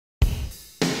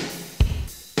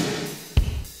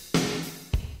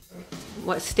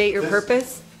What, state your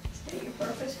purpose? State your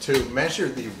purpose. To measure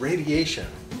the radiation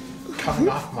coming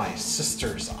off my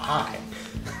sister's eye.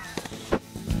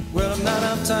 Well, I'm not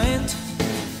uptight,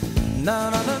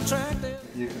 not unattractive.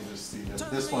 You can just see this.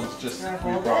 This one's just, Can I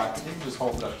we hold brought, you can just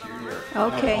hold it up to your ear.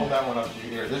 Okay. No, hold that one up to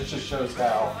your ear. This just shows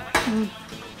how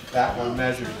that one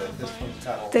measures it. This one's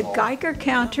got a The little- Geiger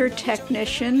counter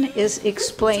technician is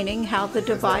explaining how the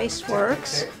device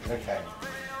works. Okay.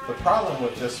 The problem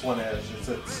with this one is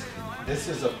this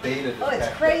is a beta detector. Oh, it's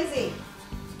crazy.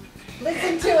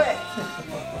 Listen to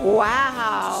it.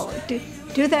 Wow.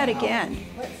 Do that again.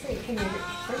 Let's see. Can you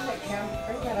bring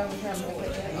that over here and make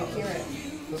it so that you hear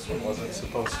it? This one wasn't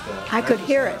supposed to. I could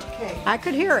hear it. Okay. I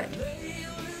could hear it.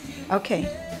 Okay.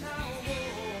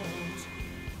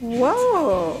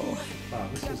 Whoa. Wow,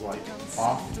 this is like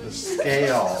off the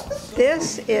scale.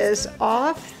 This is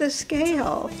off the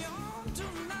scale.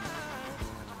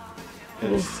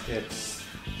 It's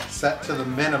set to the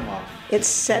minimum. It's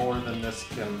set More than this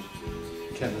can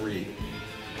read.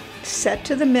 set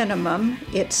to the minimum.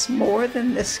 It's more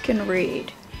than this can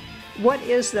read. What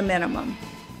is the minimum?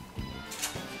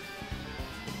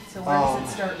 So where does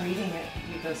it start reading it?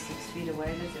 If you go 6 feet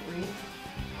away, does it read?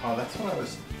 Oh, that's what I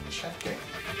was checking.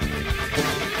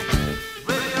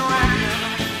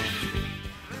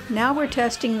 Now we're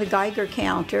testing the Geiger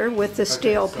counter with the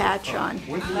steel so patch on.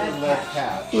 With your lead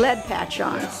patch. Lead patch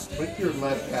on. Yeah, with your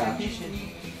lead patch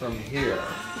from here,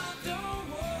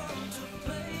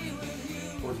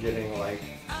 we're getting like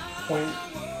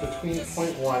between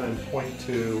 0.1 and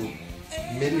 0.2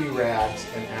 millirads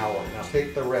an hour. Now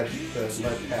take the lead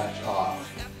patch off,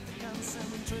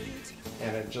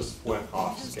 and it just went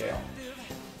off scale.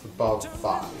 It's above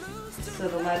 5. So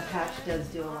the lead patch does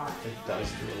do a lot. It does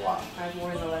do a lot. I've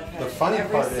worn the lead patch The funny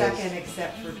every part is- second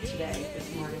except for today,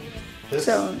 this morning.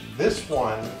 This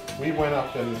one, we went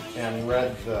up and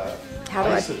read the How do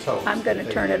I? isotopes. I'm going to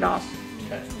that turn they it off.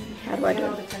 use. Okay. How do I do Get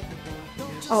all it? the technical.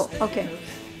 Oh, okay.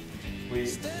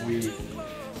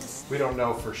 We don't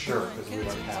know for sure because we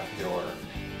don't have your,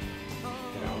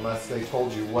 unless they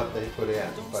told you what they put in,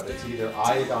 but it's either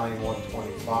iodine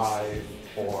 125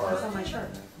 or. It's on my chart.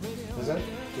 Is it?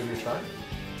 Did you try?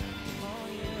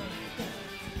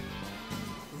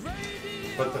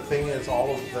 But the thing is,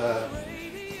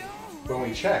 when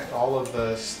we checked, all of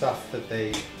the stuff that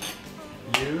they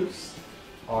use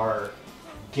are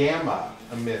gamma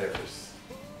emitters,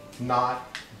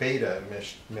 not beta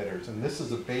emitters. And this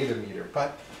is a beta meter,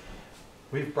 but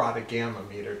we've brought a gamma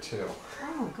meter too.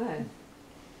 Oh, good.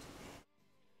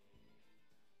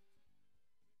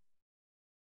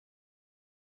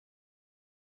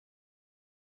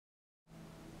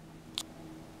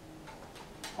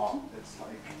 Oh, it's like.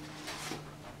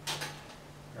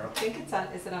 I think it's on,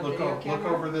 is it on Look, video look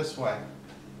camera? over this way.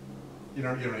 You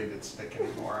don't need it stick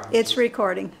anymore. It's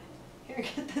recording. Here,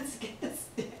 get the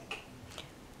stick.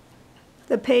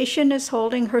 The patient is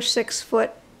holding her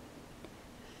 6-foot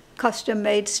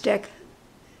custom-made stick.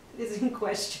 It is in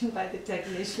question by the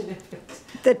technician if it's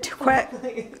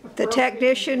The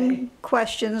technician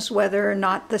questions whether or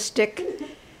not the stick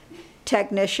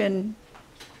technician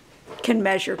can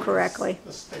measure correctly.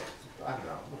 The stick, I don't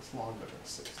know, looks longer than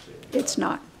 6 feet. It's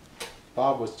not.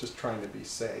 Bob was just trying to be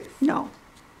safe. No.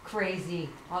 crazy,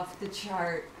 off the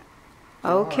chart.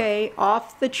 Okay,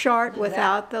 off the chart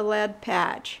without the lead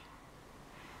patch.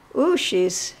 Ooh,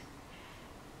 she's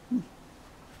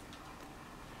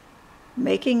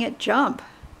making it jump.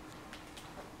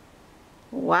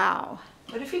 Wow.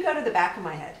 What if you go to the back of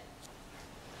my head?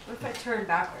 What if I turn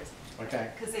backwards?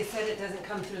 Okay. Because they said it doesn't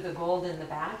come through the gold in the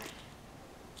back.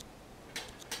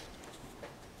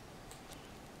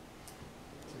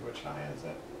 See which eye is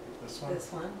it? This one?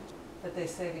 This one. But they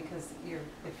say because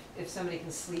if somebody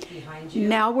can sleep behind you.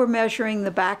 Now we're measuring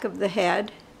the back of the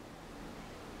head.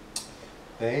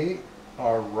 They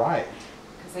are right.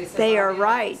 'Cause they said They are Bobby and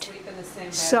I can right. Sleep in the same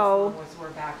bed So- as long as we're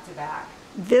back to back.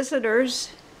 Visitors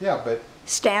Yeah, but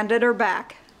stand at her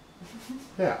back.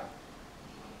 yeah.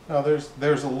 No,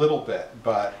 there's a little bit,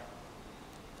 but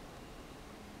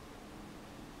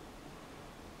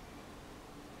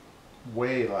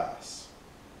way less.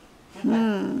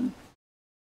 Hmm.